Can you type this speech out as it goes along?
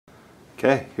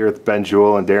Okay, here with Ben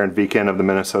Juhl and Darin Viken of the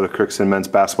Minnesota Crookston men's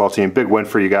basketball team. Big win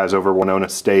for you guys over Winona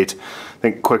State. I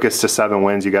think quickest to 7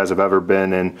 wins you guys have ever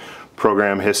been in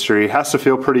program history. Has to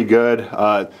feel pretty good.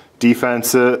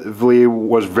 Defensively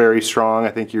was very strong. I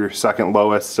think your second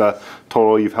lowest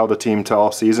total you've held a team to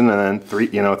all season, and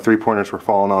then three-pointers were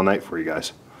falling all night for you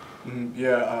guys.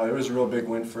 It was a real big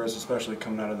win for us, especially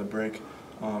coming out of the break.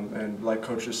 And like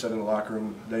Coach just said in the locker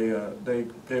room, they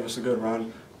gave us a good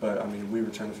run, but I mean we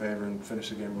returned the favor and finished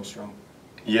the game real strong.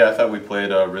 Yeah, I thought we played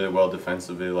really well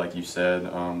defensively, like you said.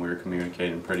 We were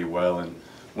communicating pretty well, and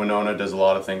Winona does a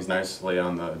lot of things nicely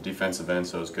on the defensive end,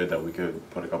 so it's good that we could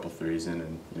put a couple threes in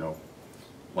and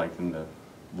lengthen the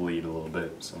lead a little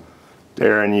bit. So.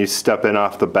 Darin, you step in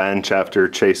off the bench after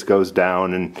Chase goes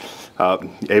down and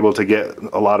able to get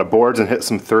a lot of boards and hit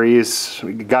some threes.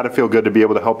 You got to feel good to be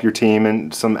able to help your team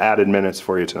and some added minutes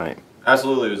for you tonight.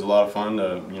 Absolutely, it was a lot of fun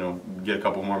to get a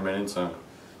couple more minutes.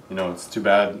 It's too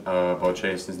bad about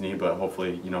Chase's knee, but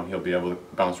hopefully he'll be able to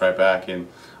bounce right back. And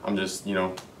I'm just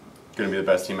going to be the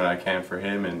best team that I can for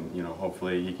him, and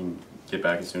hopefully he can get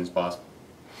back as soon as possible.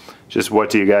 Just what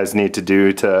do you guys need to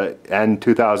do to end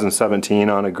 2017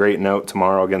 on a great note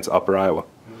tomorrow against Upper Iowa?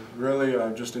 Really,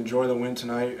 just enjoy the win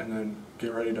tonight, and then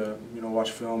get ready to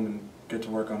watch film and get to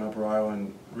work on Upper Iowa,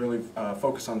 and really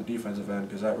focus on the defensive end,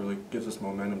 because that really gives us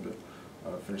momentum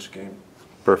to finish the game.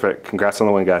 Perfect. Congrats on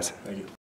the win, guys. Thank you.